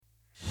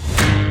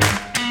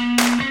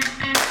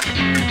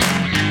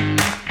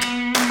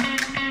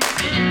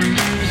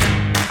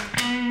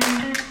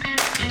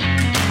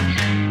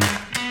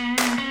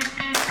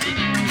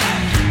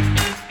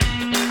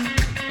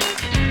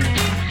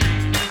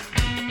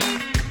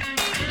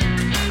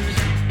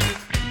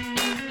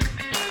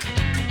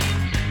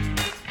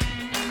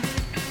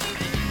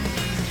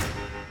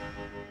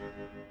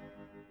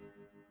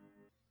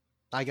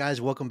Hi,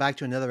 guys. Welcome back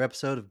to another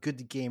episode of Good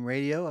to Game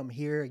Radio. I'm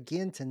here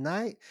again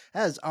tonight,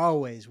 as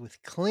always,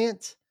 with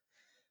Clint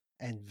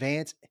and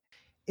Vance.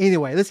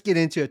 Anyway, let's get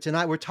into it.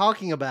 Tonight, we're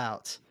talking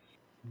about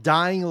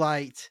Dying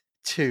Light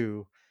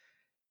 2,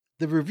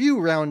 the review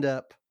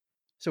roundup.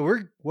 So,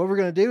 what we're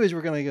going to do is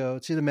we're going to go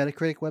to the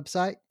Metacritic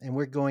website and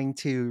we're going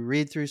to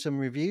read through some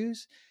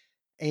reviews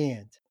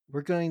and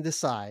we're going to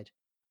decide,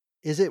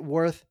 is it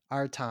worth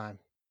our time?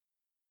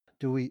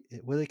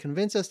 Will it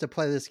convince us to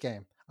play this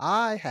game?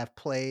 I have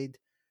played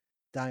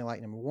Dying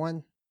Light number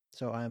 1,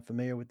 so I am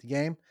familiar with the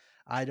game.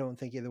 I don't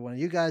think either one of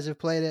you guys have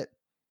played it.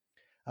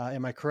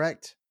 Am I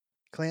correct,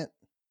 Clint?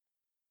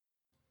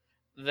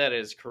 That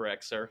is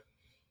correct, sir.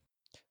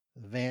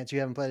 Vance, you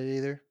haven't played it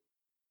either?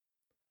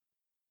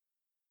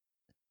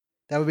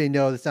 That would be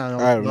no, that's not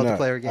a I have not.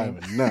 multiplayer I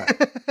game. have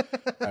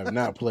not. I have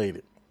not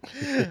played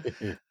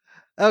it.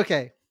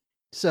 Okay,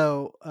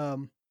 so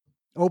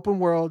open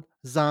world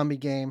zombie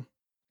game,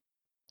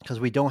 because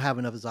we don't have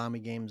enough zombie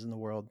games in the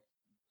world.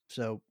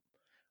 So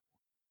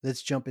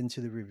let's jump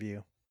into the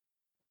review.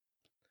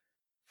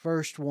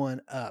 First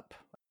one up,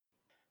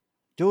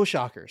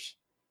 DualShockers.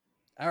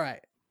 All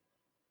right,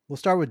 we'll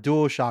start with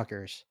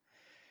DualShockers.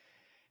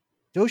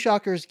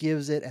 DualShockers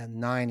gives it a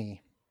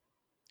 90.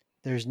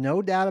 There's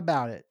no doubt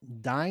about it.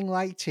 Dying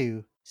Light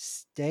 2,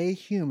 Stay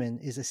Human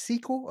is a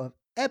sequel of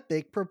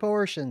epic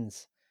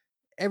proportions.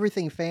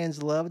 Everything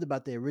fans loved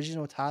about the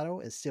original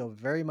title is still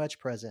very much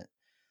present,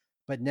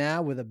 but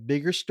now with a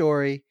bigger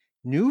story,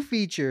 new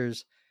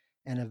features,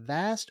 and a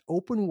vast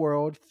open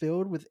world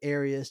filled with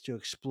areas to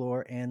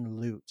explore and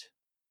loot.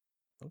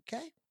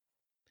 Okay.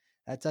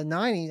 That's a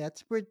 90.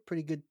 That's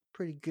pretty good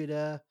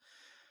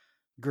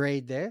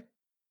grade there.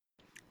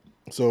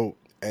 So,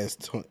 as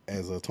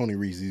Tony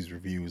reads these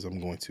reviews, I'm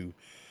going to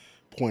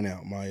point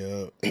out my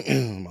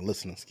my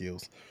listening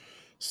skills.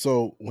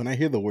 So, when I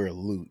hear the word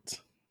loot,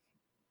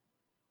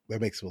 that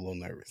makes me a little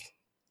nervous.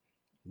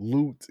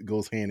 Loot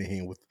goes hand in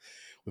hand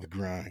with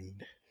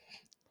grind.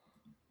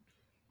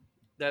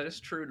 That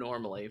is true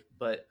normally,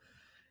 but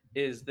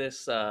is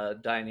this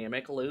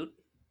dynamic loot,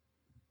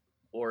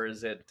 or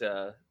is it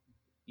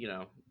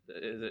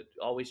is it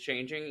always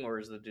changing, or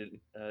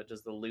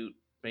does the loot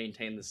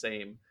maintain the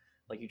same?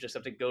 Like you just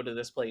have to go to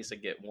this place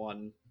and get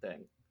one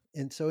thing.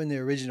 And so in the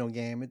original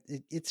game,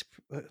 it's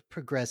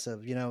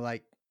progressive.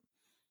 Like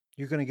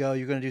you're going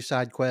to do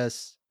side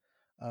quests,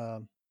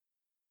 um,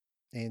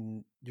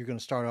 and you're going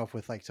to start off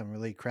with like some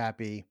really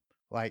crappy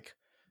like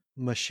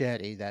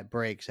machete that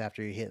breaks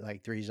after you hit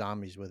like 3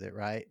 zombies with it,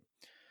 right?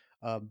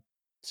 Um,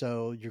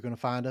 so you're going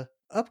to find a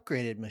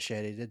upgraded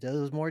machete that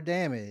does more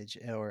damage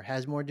or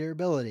has more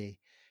durability,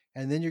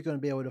 and then you're going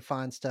to be able to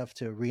find stuff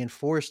to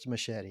reinforce the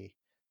machete,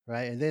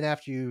 right? And then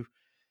after you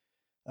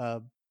uh,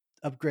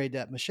 upgrade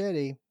that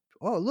machete,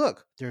 oh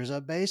look, there's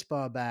a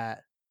baseball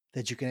bat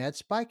that you can add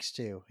spikes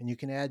to, and you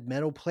can add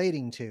metal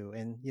plating to,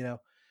 and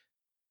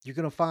you're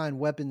going to find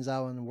weapons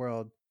out in the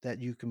world that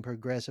you can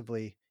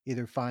progressively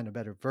either find a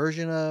better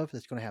version of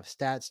that's going to have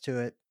stats to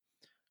it,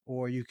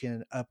 or you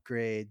can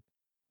upgrade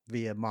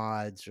via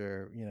mods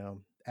or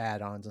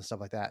add-ons and stuff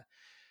like that.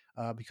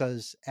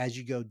 Because as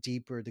you go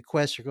deeper, the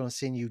quests are going to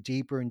send you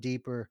deeper and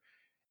deeper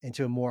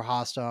into a more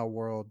hostile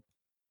world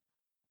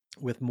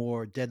with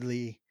more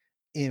deadly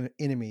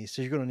enemies.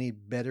 So you're going to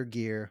need better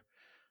gear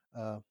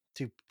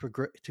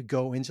to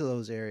go into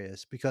those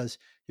areas because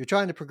you're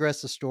trying to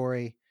progress the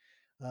story,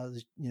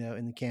 in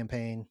the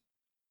campaign.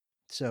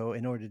 So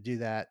in order to do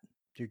that,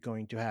 you're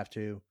going to have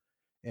to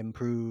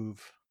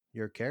improve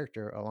your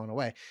character along the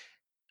way.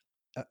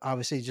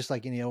 Obviously, just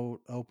like any old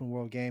open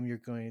world game,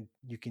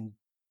 you can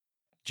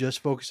just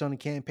focus on the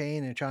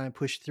campaign and try and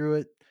push through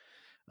it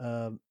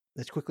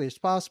as quickly as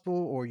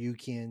possible, or you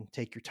can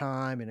take your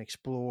time and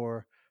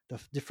explore the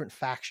different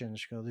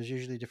factions. There's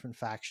usually different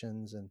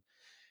factions, and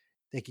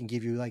they can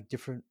give you like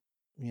different,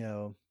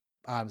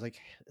 items, like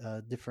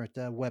different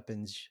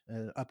weapons,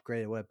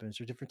 upgraded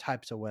weapons, or different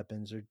types of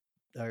weapons,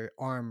 or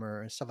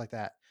armor and stuff like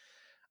that.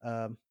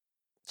 Um,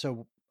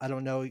 so I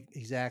don't know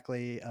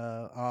exactly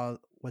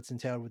what's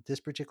entailed with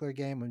this particular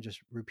game. I'm just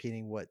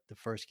repeating what the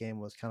first game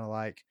was kind of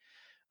like.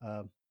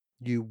 Uh,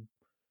 you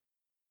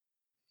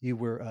you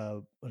were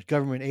a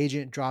government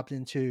agent dropped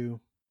into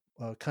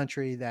a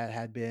country that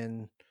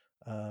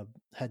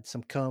had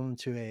succumbed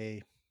to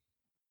a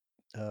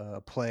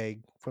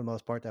plague for the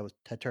most part that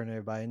had turned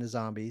everybody into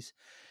zombies,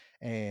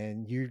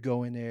 and you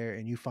go in there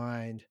and you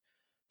find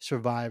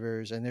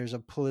survivors, and there's a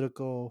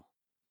political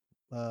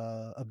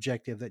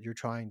objective that you're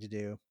trying to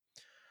do.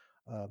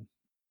 Um,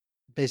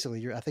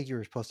 Basically, I think you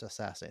were supposed to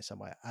assassinate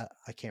somebody.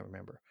 I can't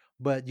remember,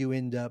 but you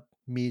end up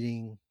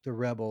meeting the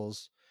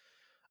rebels,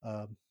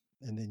 um,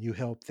 and then you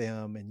help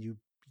them, and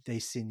they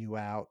send you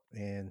out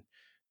and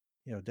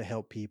to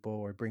help people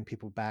or bring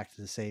people back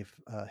to the safe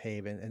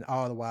haven, and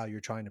all the while you're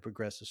trying to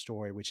progress the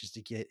story, which is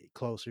to get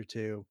closer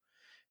to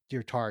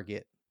your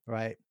target,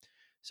 right?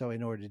 So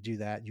in order to do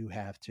that, you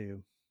have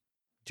to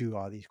do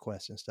all these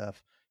quests and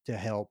stuff to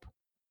help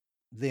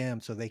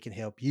them so they can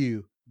help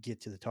you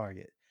get to the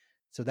target.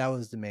 So that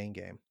was the main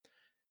game.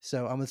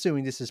 So I'm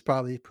assuming this is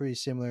probably pretty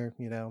similar.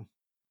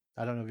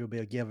 I don't know if you'll be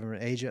a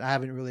government agent. I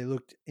haven't really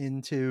looked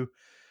into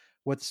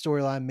what the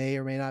storyline may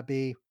or may not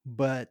be,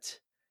 but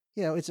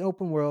it's an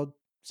open world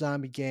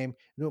zombie game.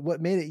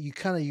 What made it you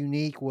kind of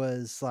unique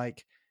was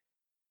like,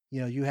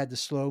 you had the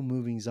slow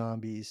moving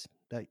zombies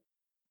that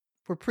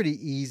were pretty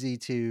easy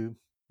to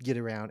get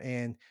around,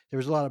 and there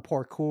was a lot of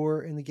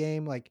parkour in the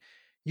game. Like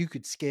you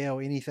could scale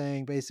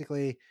anything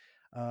basically,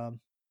 um,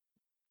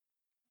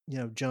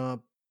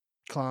 jump,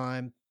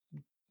 climb,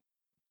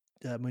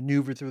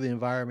 maneuver through the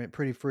environment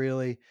pretty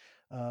freely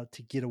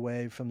to get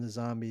away from the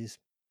zombies.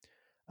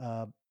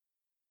 Uh,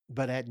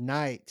 but at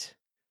night,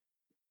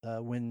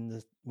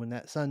 when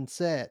that sun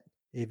set,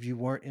 if you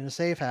weren't in a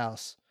safe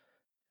house,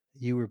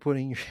 you were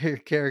putting your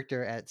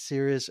character at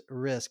serious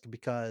risk,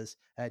 because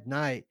at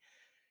night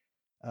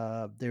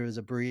there was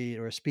a breed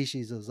or a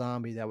species of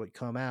zombie that would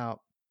come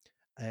out,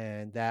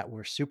 and that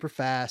were super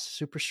fast,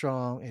 super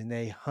strong, and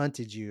they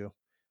hunted you.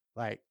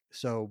 Like,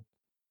 so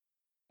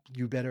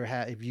you better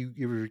have, if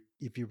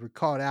you were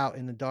caught out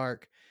in the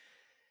dark,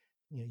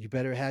 you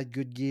better had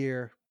good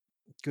gear,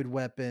 good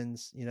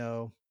weapons,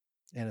 and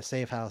a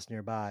safe house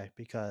nearby,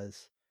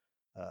 because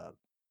uh,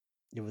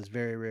 it was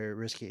very, very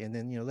risky. And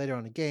then, later on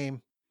in the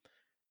game,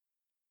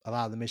 a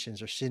lot of the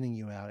missions are sending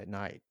you out at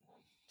night.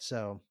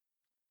 So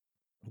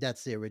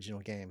that's the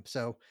original game.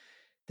 So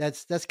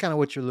that's kind of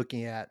what you're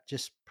looking at,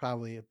 just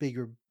probably a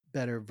bigger,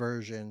 better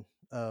version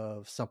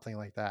of something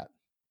like that.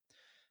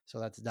 So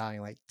that's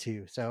Dying Light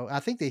 2. So I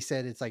think they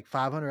said it's like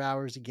 500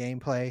 hours of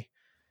gameplay.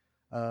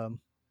 But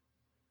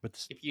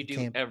if you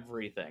do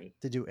everything,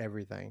 to do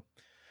everything,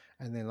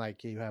 and then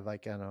like you have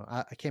like, I don't know,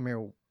 I can't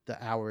remember the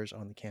hours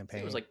on the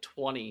campaign. It was like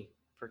 20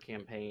 per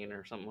campaign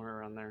or somewhere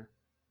around there.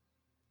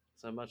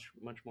 It's a much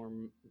more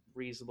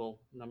reasonable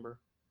number.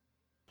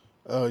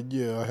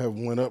 Yeah, I have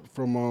went up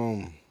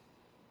from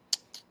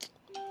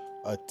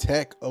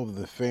Attack of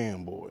the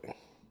Fanboy.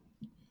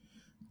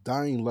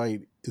 Dying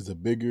Light 2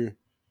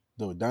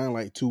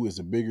 is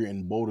a bigger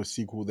and bolder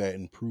sequel that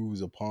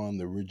improves upon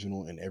the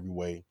original in every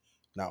way.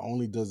 Not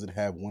only does it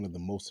have one of the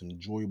most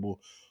enjoyable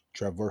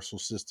traversal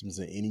systems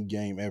in any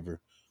game ever,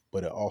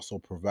 but it also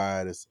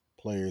provides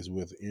players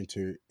with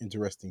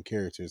interesting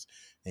characters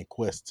and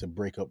quests to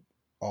break up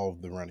all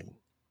of the running.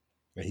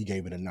 And he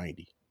gave it a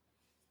 90.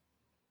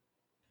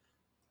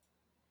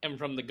 And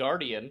from The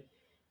Guardian,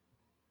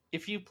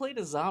 if you played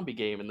a zombie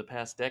game in the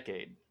past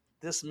decade,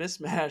 this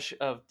mismatch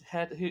of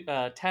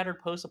tattered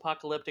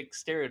post-apocalyptic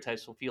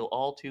stereotypes will feel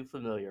all too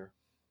familiar.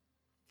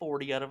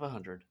 40 out of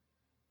 100.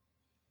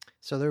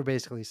 So they're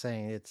basically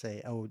saying it's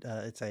a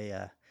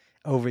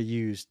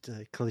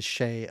overused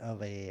cliche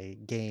of a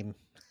game.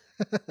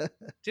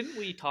 Didn't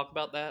we talk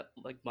about that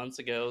like months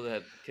ago?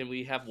 That can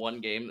we have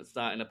one game that's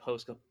not in a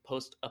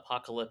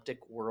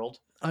post-apocalyptic world?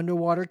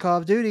 Underwater Call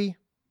of Duty.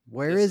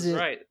 Where This is it?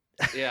 Right.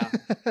 Yeah.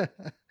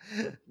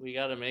 We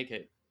got to make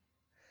it.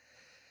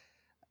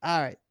 All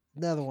right.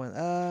 Another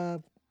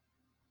one.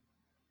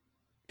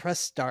 Press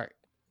start.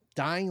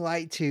 Dying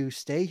Light 2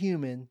 Stay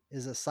Human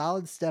is a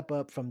solid step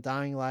up from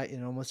Dying Light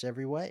in almost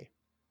every way.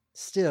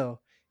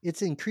 Still,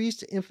 its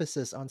increased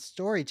emphasis on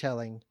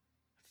storytelling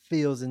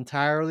feels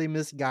entirely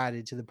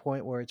misguided to the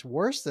point where it's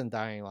worse than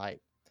Dying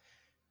Light.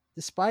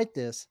 Despite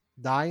this,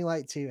 Dying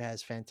Light 2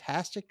 has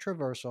fantastic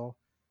traversal,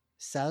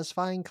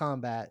 satisfying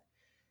combat,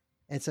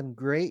 and some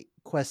great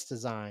quest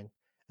design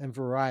and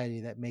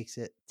variety that makes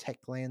it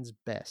Techland's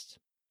best.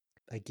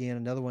 Again,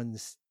 another one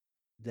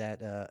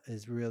that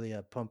is really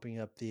pumping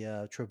up the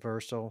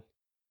traversal.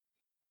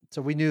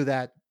 So we knew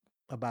that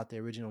about the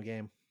original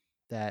game,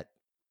 that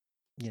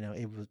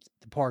it was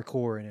the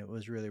parkour and it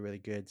was really, really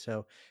good.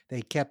 So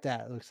they kept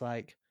that, it looks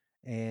like,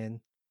 and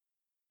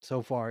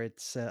so far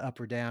it's up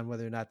or down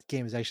whether or not the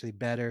game is actually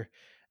better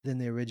than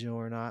the original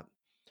or not.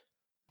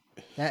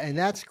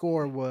 That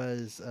score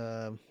was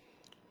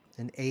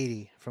an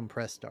 80 from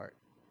press start.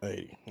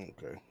 80,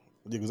 okay.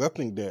 Because I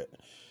think that,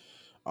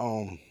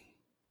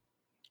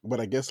 but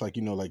I guess like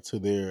like to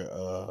their,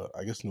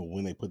 I guess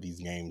when they put these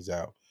games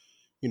out,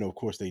 of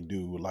course they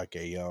do like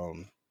a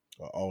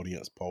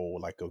audience poll,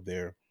 like of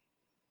their,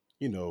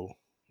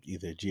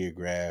 either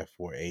geograph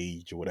or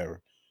age or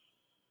whatever.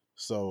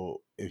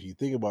 So if you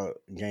think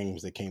about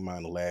games that came out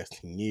in the last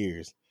 10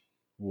 years,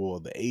 well,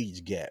 the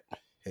age gap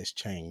has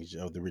changed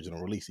of the original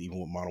release,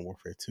 even with Modern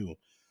Warfare 2.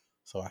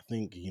 So I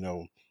think,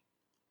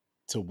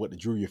 to what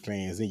drew your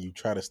fans in, you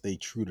try to stay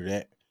true to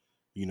that.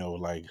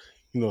 Like,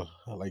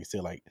 like I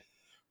said, like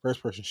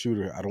first person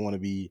shooter, I don't want to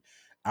be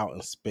out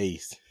in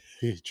space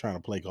trying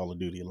to play Call of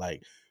Duty.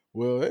 Like,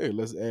 well, hey,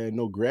 let's add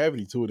no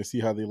gravity to it and see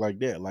how they like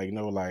that. Like,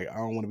 like I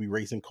don't want to be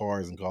racing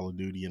cars in Call of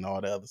Duty and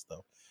all the other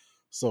stuff.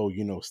 So,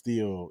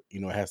 still,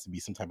 it has to be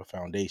some type of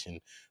foundation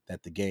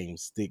that the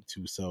games stick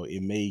to. So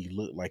it may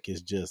look like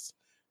it's just,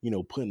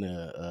 putting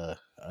a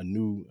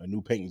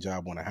new paint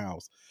job on a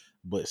house,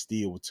 but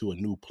still to a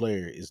new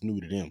player, it's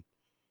new to them.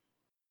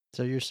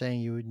 So you're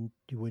saying you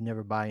would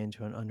never buy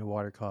into an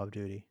underwater Call of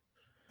Duty?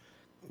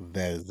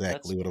 That's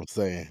exactly what I'm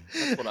saying.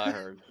 That's what I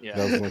heard. Yeah.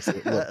 That's what I'm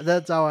saying. Look,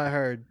 That's all I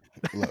heard.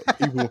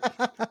 look,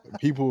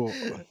 people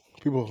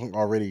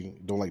already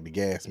don't like the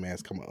gas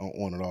mask coming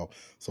on and off.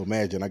 So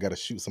imagine I got to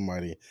shoot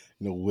somebody,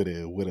 with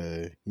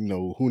a,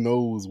 who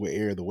knows what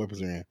area the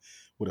weapons are in,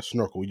 with a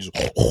snorkel. You just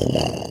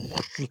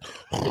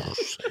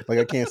like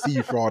I can't see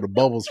you for all the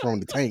bubbles from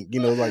the tank.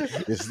 Like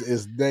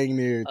it's dang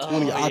near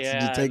 20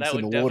 oxygen tanks that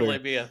in would the water. definitely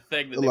be a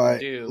thing that they would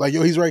do. Like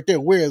yo, he's right there.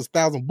 Where's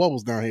 1,000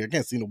 bubbles down here? I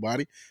can't see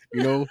nobody.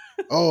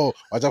 Oh,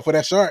 watch out for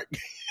that shark.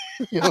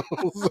 You know what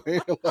I'm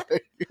saying?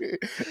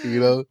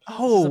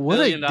 Oh,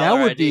 $1 that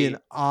would be ID.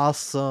 an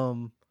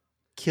awesome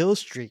kill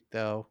streak,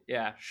 though.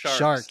 Yeah,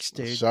 Sharks,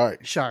 dude.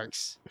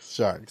 Sharks.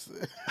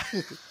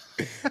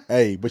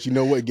 Hey, but you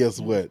know what? Guess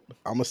what?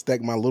 I'm gonna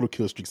stack my little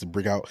kill streaks and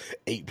bring out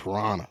 8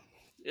 piranha.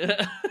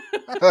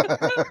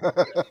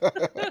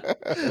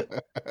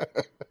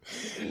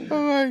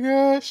 Oh my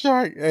god,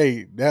 shark!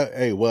 Hey,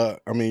 well,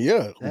 I mean,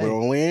 yeah, we're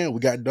on land. We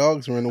got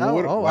dogs. We're in the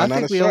water. Why I not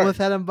think a we shark? almost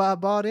had him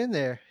bought in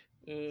there.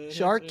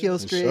 Shark kill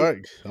streak.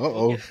 Shark.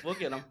 We'll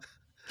get him.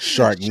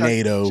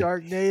 Sharknado.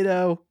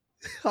 Sharknado.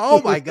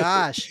 Oh my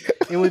gosh!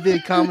 It would be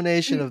a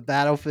combination of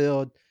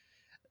Battlefield,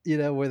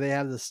 where they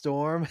have the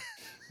storm.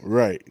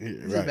 Right.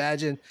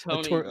 Imagine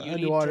Tony, a you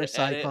underwater need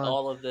to edit cyclone.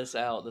 all of this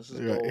out. This is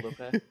gold,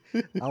 okay?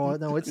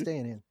 No, it's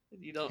staying in.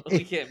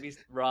 We can't be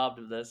robbed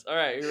of this. All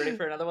right, you ready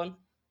for another one?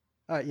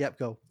 All right, yep,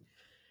 go.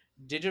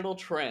 Digital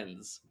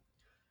trends.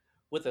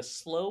 With a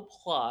slow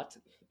plot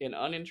and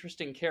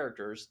uninteresting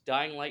characters,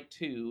 Dying Light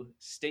 2,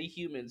 Stay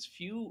Human's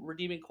few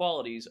redeeming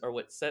qualities are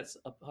what sets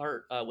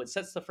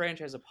the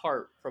franchise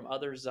apart from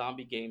other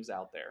zombie games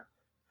out there.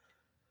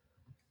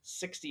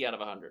 60 out of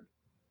 100.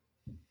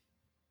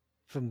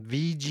 From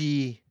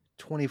VG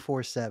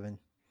 24/7.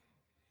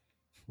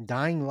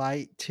 Dying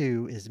Light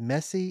 2 is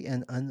messy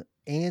and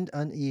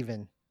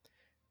uneven.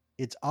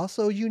 It's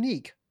also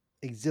unique,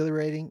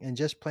 exhilarating, and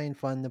just plain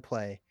fun to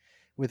play,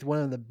 with one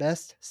of the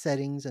best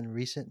settings in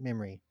recent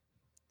memory.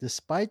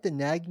 Despite the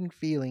nagging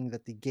feeling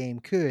that the game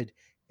could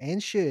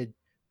and should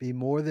be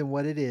more than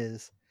what it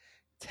is,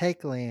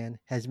 Techland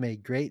has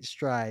made great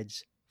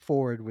strides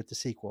forward with the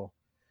sequel.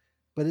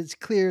 But it's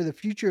clear the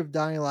future of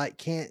Dying Light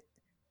can't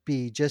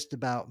be just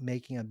about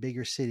making a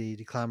bigger city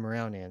to climb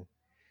around in.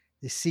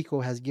 The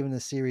sequel has given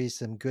the series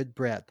some good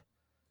breadth.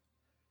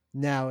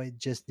 Now it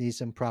just needs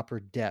some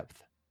proper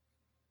depth.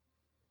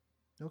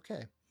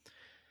 Okay.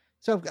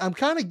 So I'm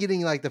kind of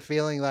getting like the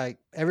feeling like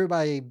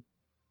everybody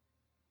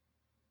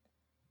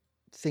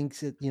thinks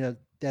that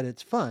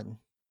it's fun,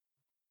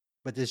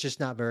 but it's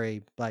just not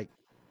very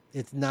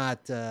it's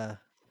not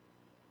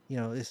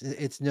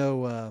it's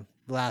no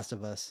Last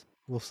of Us,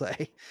 we'll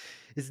say.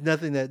 It's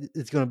nothing that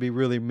it's going to be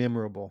really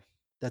memorable.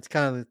 That's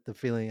kind of the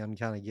feeling I'm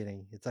kind of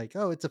getting. It's like,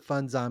 oh, it's a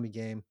fun zombie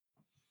game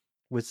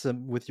with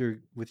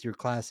your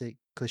classic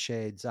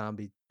cliched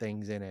zombie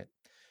things in it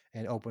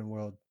and open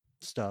world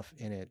stuff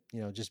in it,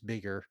 just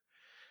bigger.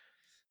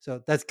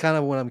 So that's kind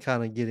of what I'm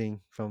kind of getting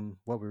from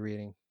what we're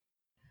reading.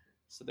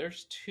 So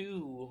there's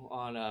 2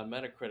 on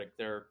Metacritic.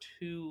 There are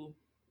 2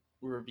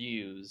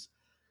 reviews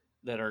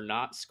that are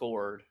not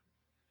scored,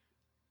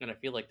 and I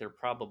feel like they're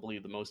probably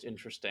the most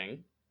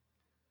interesting.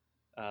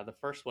 The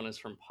first one is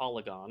from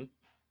Polygon.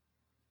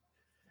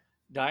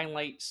 Dying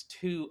Light's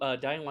 2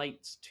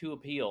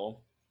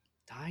 appeal.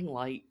 Dying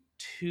Light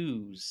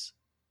 2's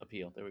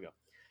appeal. There we go.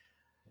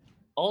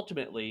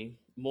 Ultimately,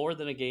 more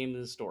game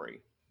than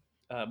story.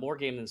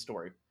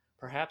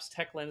 Perhaps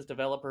Techland's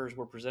developers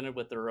were presented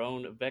with their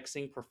own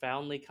vexing,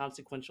 profoundly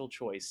consequential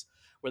choice,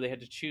 where they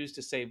had to choose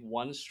to save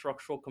one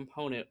structural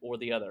component or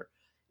the other.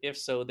 If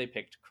so, they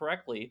picked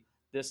correctly.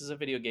 This is a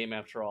video game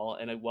after all,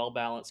 and a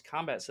well-balanced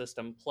combat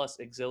system plus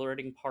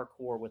exhilarating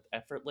parkour with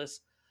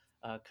effortless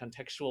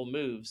contextual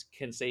moves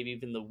can save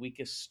even the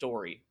weakest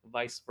story.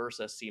 Vice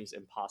versa seems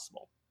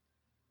impossible.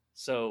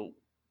 So,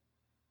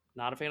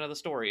 not a fan of the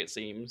story, it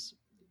seems,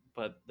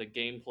 but the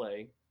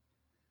gameplay,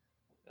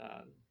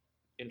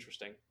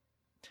 interesting.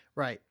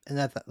 Right. And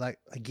that's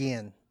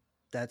again,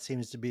 that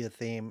seems to be a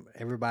theme.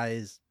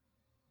 Everybody's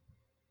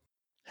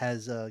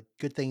has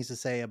good things to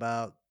say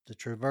about the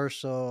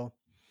traversal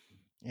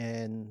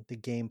and the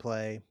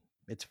gameplay.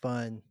 It's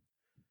fun.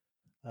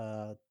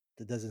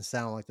 It doesn't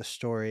sound like the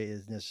story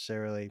is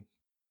necessarily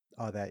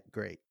all that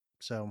great.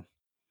 So,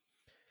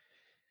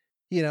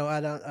 I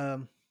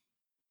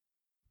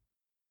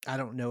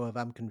don't know if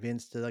I'm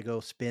convinced to go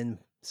spend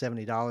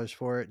 $70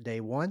 for it day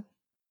one,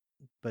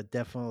 but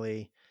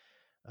definitely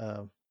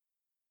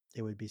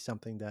it would be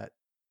something that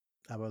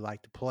I would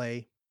like to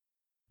play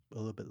a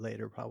little bit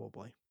later,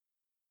 probably.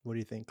 What do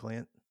you think,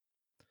 Clint?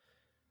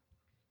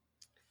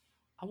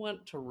 I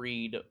want to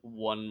read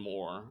one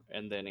more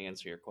and then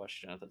answer your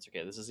question, if that's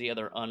okay. This is the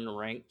other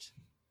unranked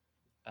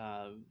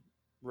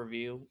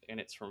review, and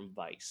it's from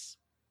Vice.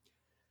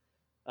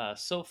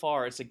 So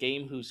far, it's a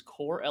game whose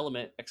core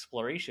element,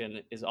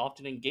 exploration, is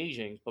often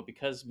engaging, but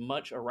because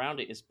much around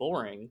it is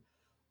boring,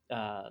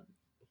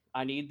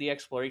 I need the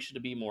exploration to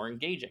be more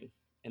engaging.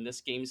 And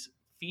this game's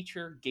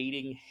feature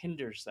gating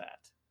hinders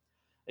that.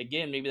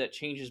 Again, maybe that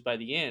changes by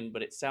the end,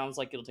 but it sounds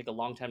like it'll take a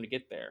long time to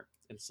get there,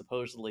 and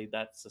supposedly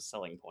that's a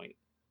selling point.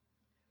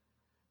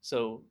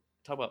 So,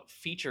 talk about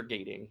feature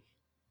gating.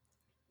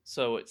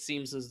 So, it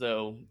seems as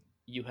though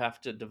you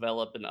have to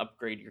develop and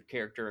upgrade your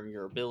character and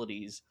your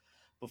abilities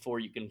before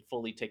you can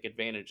fully take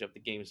advantage of the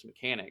game's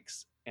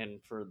mechanics.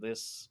 And for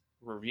this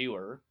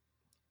reviewer,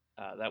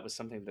 that was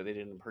something that they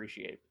didn't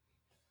appreciate.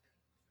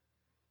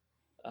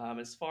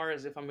 As far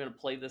as if I'm going to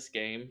play this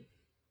game,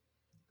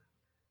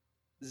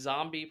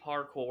 zombie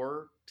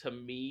parkour to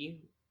me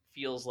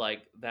feels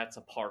like that's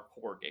a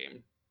parkour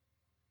game.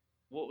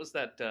 What was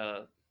that?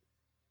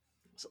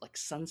 Was it like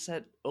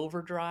Sunset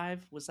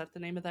Overdrive? Was that the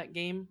name of that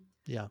game?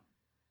 Yeah.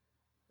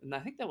 And I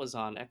think that was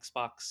on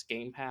Xbox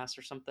Game Pass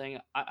or something.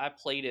 I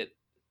played it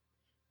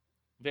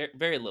very,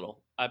 very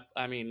little.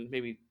 I mean,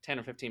 maybe 10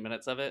 or 15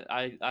 minutes of it.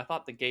 I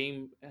thought the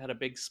game had a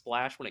big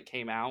splash when it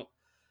came out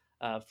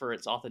for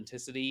its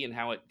authenticity and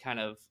how it kind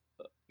of,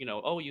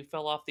 oh, you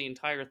fell off the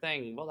entire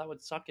thing. Well, that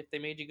would suck if they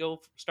made you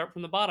go start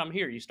from the bottom.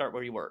 Here, you start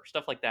where you were.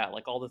 Stuff like that.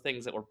 Like all the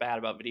things that were bad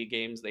about video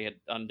games, they had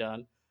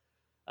undone.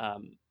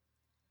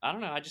 I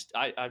don't know.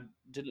 I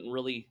didn't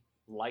really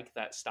like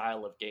that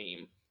style of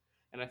game,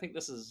 and I think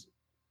this is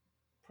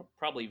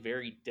probably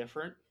very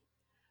different,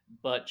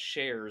 but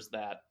shares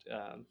that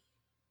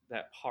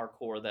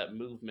parkour, that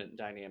movement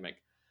dynamic.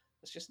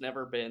 It's just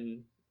never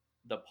been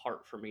the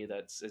part for me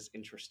that's as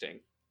interesting.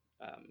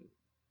 Um,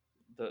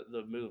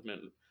 the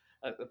movement.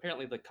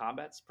 Apparently, the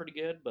combat's pretty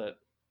good, but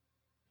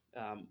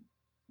um,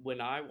 when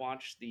I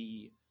watched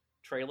the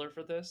trailer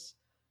for this,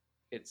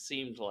 it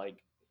seemed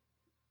like,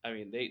 I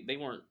mean, they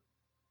weren't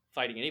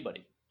fighting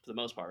anybody for the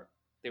most part.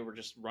 They were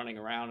just running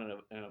around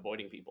and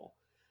avoiding people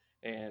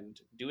and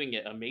doing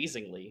it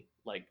amazingly,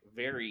 like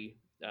very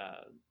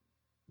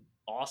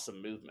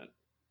awesome movement.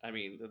 I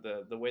mean,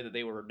 the way that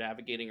they were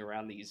navigating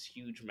around these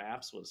huge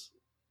maps was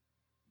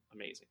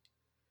amazing.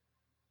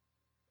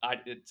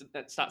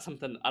 It's not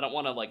something I don't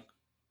want to like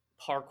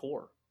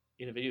parkour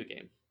in a video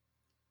game.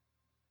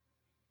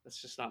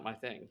 That's just not my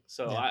thing.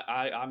 So Yeah.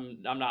 I'm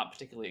not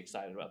particularly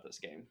excited about this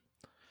game.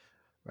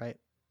 Right.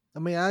 I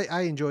mean,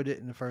 I enjoyed it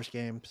in the first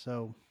game,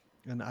 so,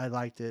 and I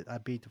liked it. I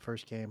beat the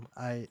first game.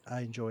 I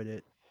enjoyed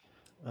it.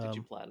 Did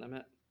you platinum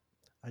it?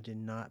 I did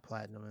not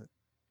platinum it,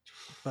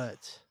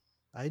 but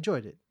I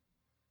enjoyed it.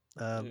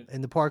 Mhm.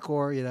 And the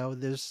parkour,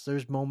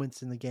 there's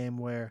moments in the game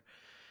where,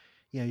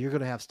 you're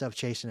going to have stuff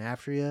chasing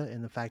after you,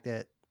 and the fact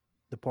that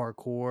the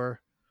parkour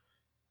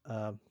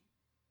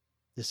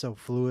is so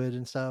fluid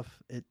and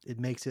stuff, it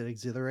makes it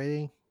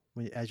exhilarating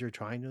as you're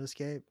trying to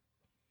escape.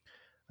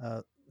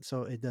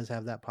 So it does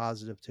have that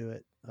positive to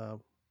it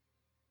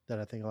that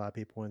I think a lot of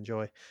people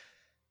enjoy.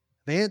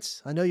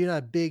 Vance, I know you're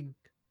not a big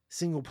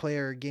single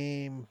player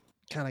game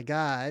kind of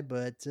guy,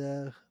 but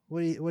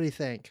what do you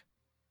think?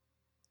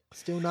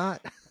 Still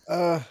not?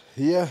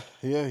 Yeah,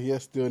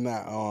 still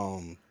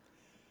not.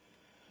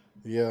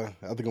 Yeah,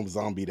 I think I'm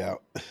zombied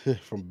out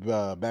from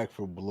Back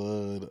for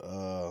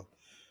Blood.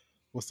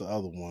 What's the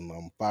other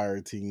one? Fire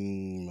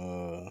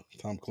Team.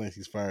 Tom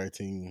Clancy's Fire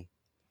Team.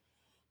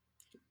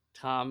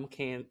 Tom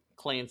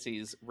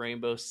Clancy's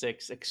Rainbow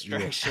Six Yeah,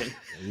 Extraction.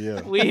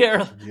 yeah, We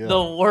are yeah,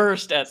 the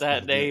worst at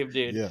that yeah, name,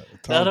 dude. yeah.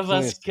 None Tom of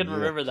us Clancy. can Yeah.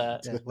 remember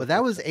that. Yeah, well,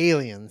 that was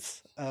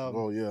Aliens.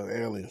 Oh yeah,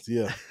 aliens.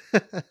 Yeah,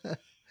 aliens and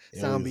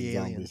Zombie zombies.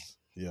 aliens.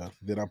 Yeah.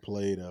 Then I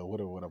played.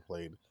 What I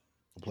played?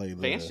 I played.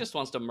 Vance just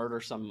wants to murder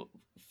some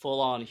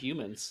full-on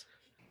humans.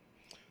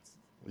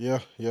 Yeah.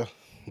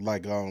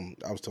 Like I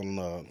was telling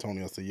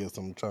Tony, I said yes,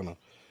 I'm trying to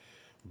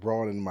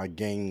broaden my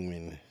game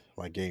and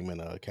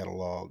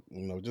catalog,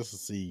 just to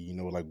see,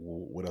 like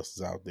what else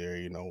is out there,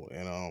 and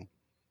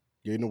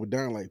yeah, with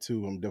Dying Light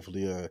 2, I'm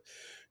definitely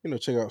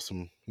check out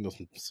some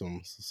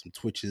some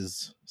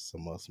Twitches,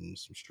 some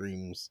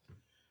streams,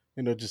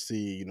 just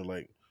see,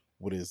 like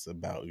what it's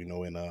about, and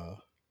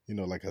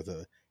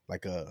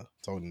like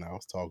Tony and I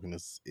was talking,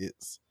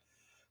 it's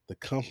the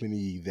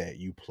company that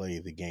you play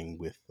the game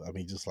with. I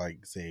mean, just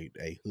like say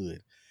a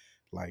hood,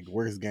 like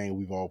worst game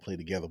we've all played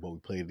together, but we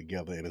played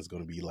together and it's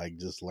gonna be like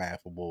just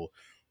laughable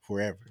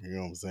forever. You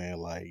know what I'm saying?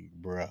 Like,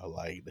 bruh,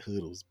 like the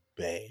hood was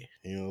bad.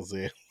 You know what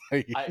I'm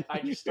saying?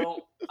 I just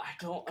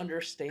don't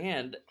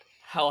understand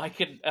how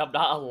I'm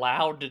not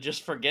allowed to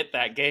just forget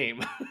that game.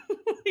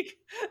 like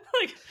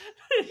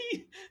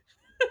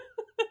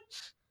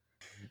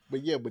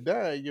But yeah, but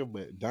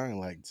Dying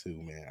Light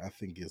 2, man, I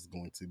think it's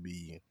going to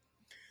be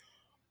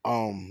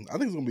I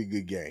think it's gonna be a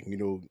good game.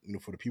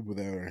 For the people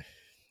that are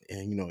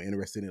and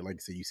interested in it, like I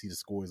said, you see the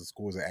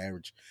scores are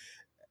average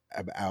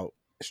about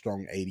a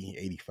strong 80,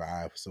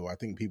 85. So I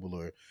think people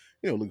are,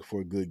 looking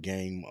for a good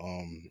game.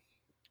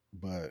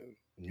 But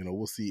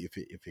we'll see if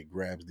it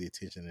grabs the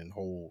attention and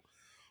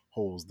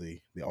holds the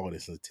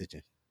audience's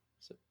attention.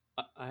 so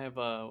I have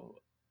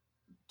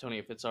Tony,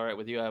 if it's all right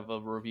with you, I have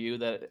a review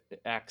that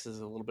acts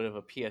as a little bit of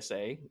a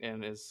PSA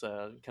and is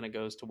kind of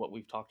goes to what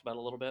we've talked about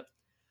a little bit.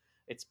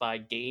 It's by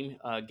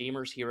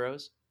Gamers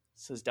Heroes. It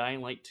says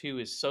Dying Light 2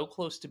 is so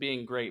close to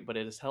being great, but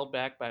it is held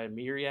back by a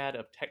myriad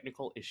of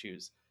technical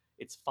issues.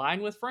 It's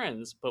fine with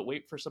friends, but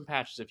wait for some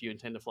patches if you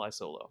intend to fly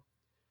solo.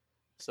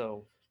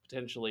 So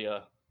potentially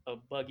a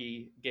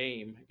buggy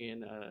game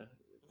in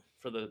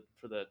for the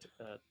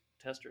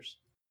testers.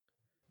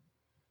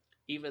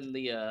 Even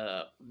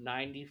the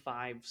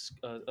 95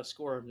 a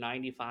score of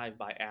 95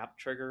 by App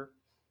Trigger.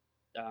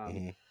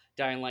 Hmm.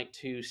 Dying Light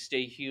 2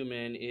 Stay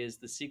Human is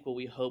the sequel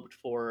we hoped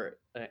for,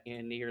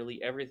 and nearly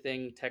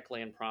everything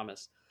Techland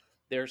promised.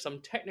 There are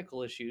some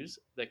technical issues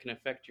that can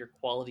affect your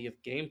quality of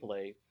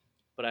gameplay,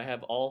 but I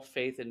have all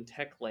faith in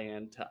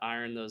Techland to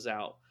iron those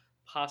out,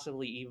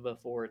 possibly even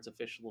before its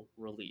official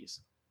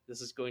release.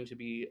 This is going to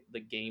be the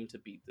game to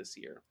beat this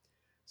year.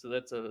 So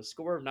that's a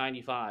score of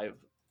 95,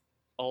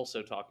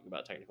 also talking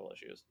about technical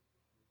issues.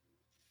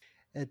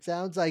 It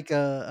sounds like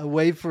a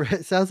wait for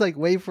it sounds like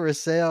wait for a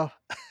sale.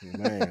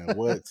 Man,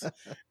 what?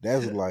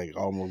 That's like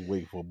almost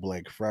wait for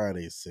Black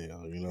Friday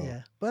sale, you know?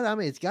 Yeah, but I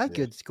mean, it's got Yeah.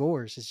 good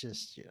scores. It's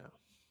just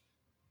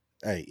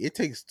Hey, It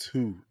Takes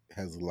Two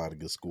has a lot of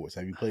good scores.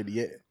 Have you played it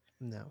yet?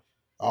 no.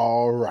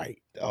 All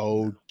right.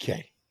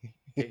 Okay.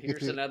 Okay,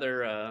 here's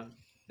another.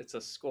 It's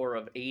a score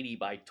of 80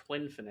 by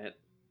Twinfinite.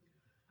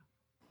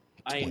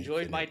 I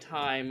enjoyed my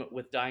time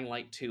with Dying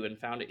Light 2 and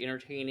found it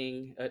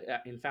entertaining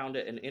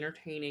an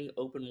entertaining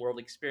open world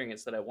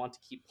experience that I want to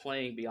keep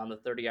playing beyond the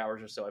 30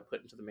 hours or so I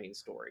put into the main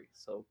story.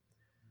 So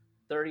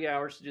 30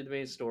 hours to do the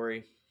main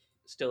story.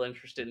 Still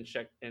interested in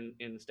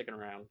sticking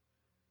around.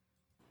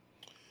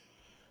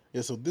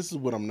 Yeah, so this is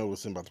what I'm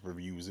noticing about the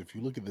reviews. If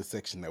you look at the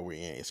section that we're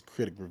in, it's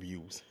critic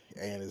reviews.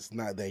 And it's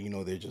not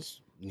that, they're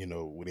just, they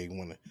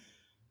want to,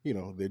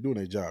 they're doing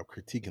their job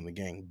critiquing the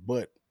game.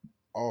 But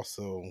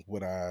also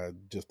what I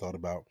just thought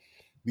about,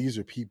 these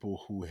are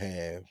people who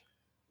have,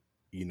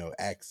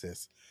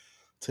 access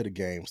to the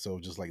game. So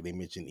just like they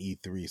mentioned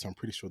E3, so I'm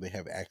pretty sure they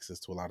have access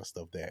to a lot of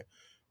stuff that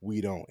we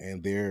don't.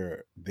 And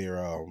they're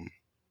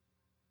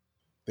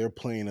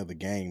playing other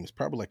games,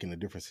 probably like in a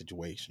different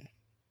situation.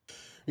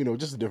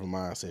 Just a different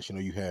mindset.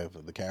 You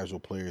have the casual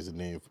players, and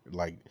then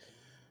like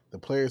the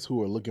players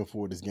who are looking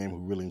for this game, who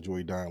really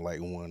enjoy Dying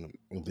Light 1,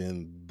 and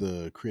then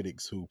the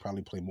critics who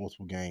probably play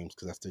multiple games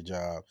because that's their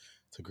job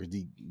to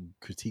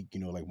critique,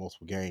 like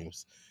multiple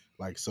games.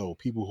 Like, so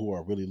people who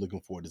are really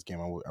looking for this game,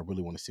 I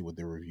really want to see what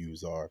their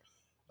reviews are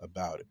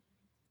about it.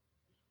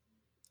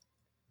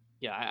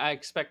 Yeah, I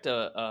expect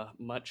a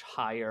much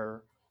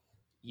higher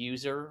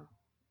user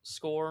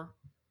score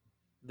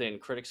than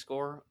critic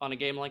score on a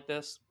game like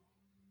this.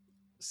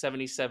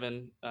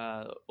 77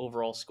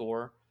 overall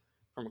score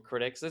from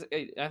critics. I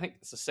think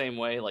it's the same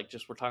way. Like,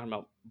 just we're talking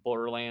about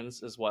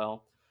Borderlands as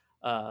well.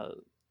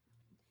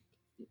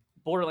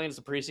 Borderlands,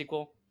 the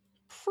pre-sequel,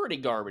 pretty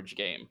garbage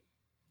game,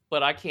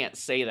 but I can't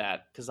say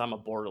that because I'm a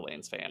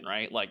Borderlands fan,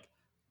 right? Like,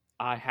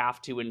 I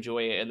have to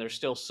enjoy it, and there's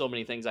still so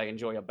many things I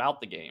enjoy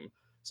about the game.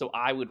 So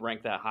I would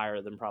rank that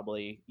higher than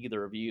probably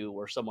either of you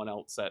or someone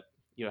else that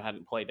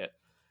hadn't played it.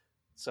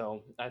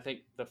 So I think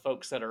the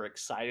folks that are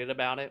excited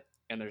about it,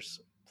 and there's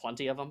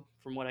plenty of them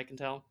from what I can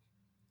tell,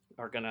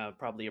 are gonna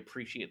probably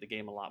appreciate the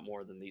game a lot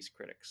more than these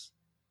critics.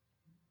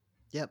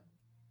 Yep.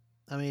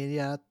 I mean,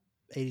 yeah,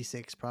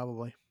 86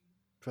 probably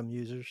from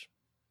users.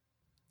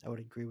 I would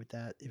agree with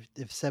that.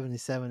 If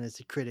 77 is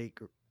the critic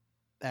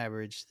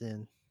average,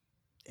 then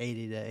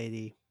 80 to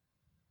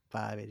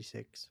 85,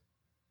 86,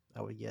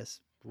 I would guess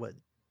what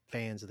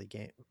fans of the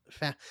game,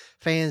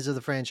 fans of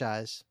the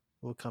franchise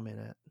will come in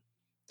at.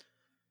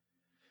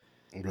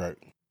 Right.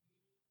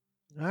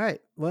 All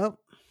right. Well,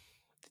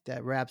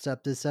 that wraps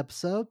up this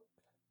episode.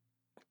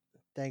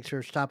 Thanks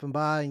for stopping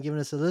by and giving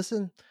us a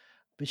listen.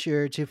 Be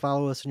sure to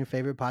follow us on your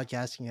favorite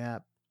podcasting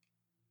app,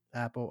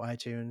 Apple,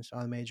 iTunes,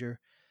 on the major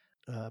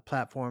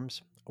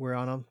platforms. We're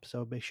on them,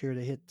 so be sure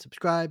to hit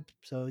subscribe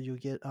so you'll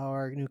get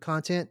our new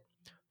content.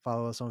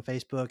 Follow us on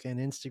Facebook and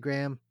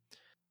Instagram.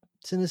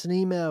 Send us an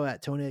email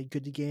at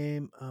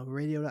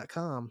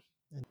tony@goodtogameradio.com.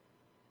 And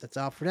that's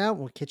all for now.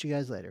 We'll catch you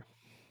guys later.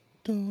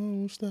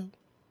 Don't stop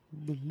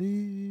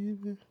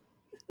believing.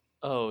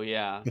 Oh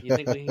yeah, you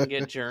think we can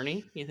get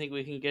Journey? You think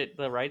we can get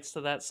the rights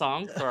to that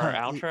song for our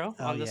outro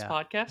on this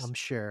podcast? I'm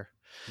sure.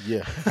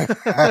 Yeah.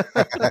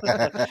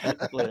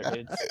 Later,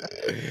 kids.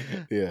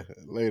 Yeah,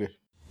 later.